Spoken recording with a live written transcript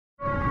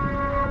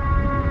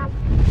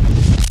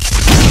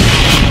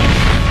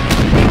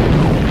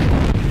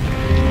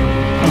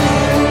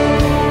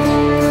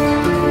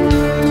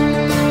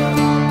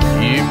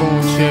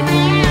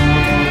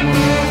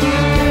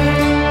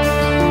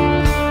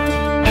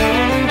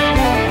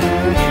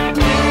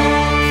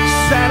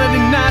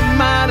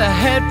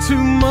had too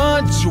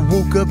much. I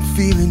woke up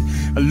feeling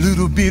a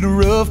little bit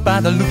rough.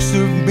 By the looks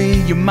of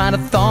me, you might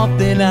have thought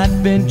that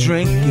I'd been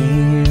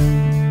drinking.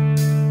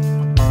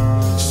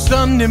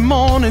 Sunday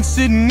morning,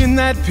 sitting in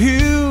that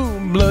pew,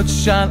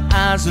 bloodshot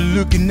eyes are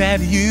looking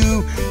at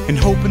you, and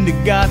hoping to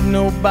God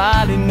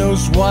nobody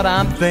knows what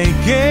I'm thinking.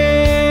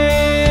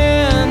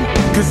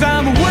 'Cause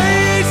I'm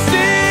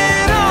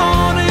wasted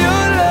on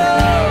your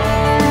love.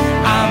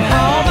 I'm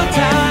all the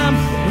time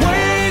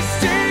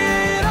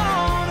wasted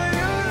on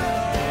your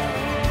love.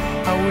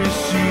 I wish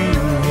you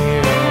were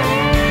here.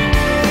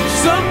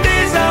 Some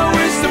days I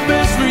wish the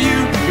best for you.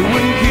 It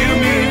wouldn't kill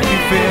me if you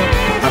fell.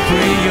 I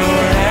pray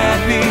you're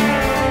happy,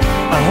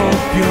 I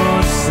hope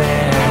you're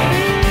sad.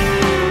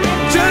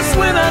 Just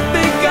when I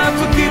think I've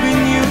forgiven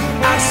you,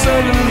 I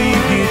suddenly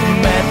get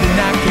mad and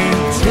I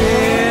can't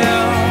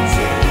tell.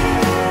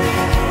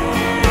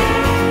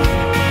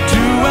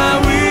 Do I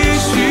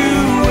wish you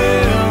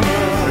well,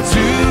 or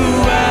do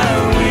I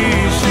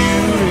wish you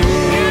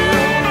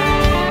well?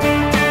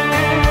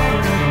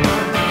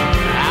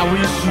 I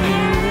wish you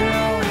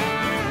well.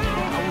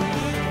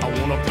 I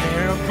want a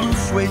pair of blue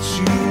suede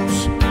shoes,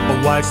 a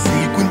white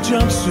sequin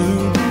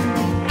jumpsuit.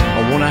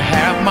 I wanna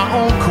have my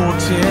own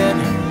quartet,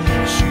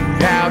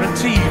 shoot out a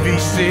TV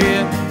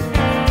set,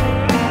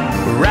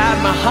 ride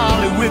my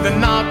Harley with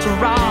an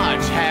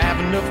entourage, have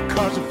enough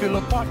cars to fill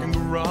a parking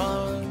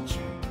garage.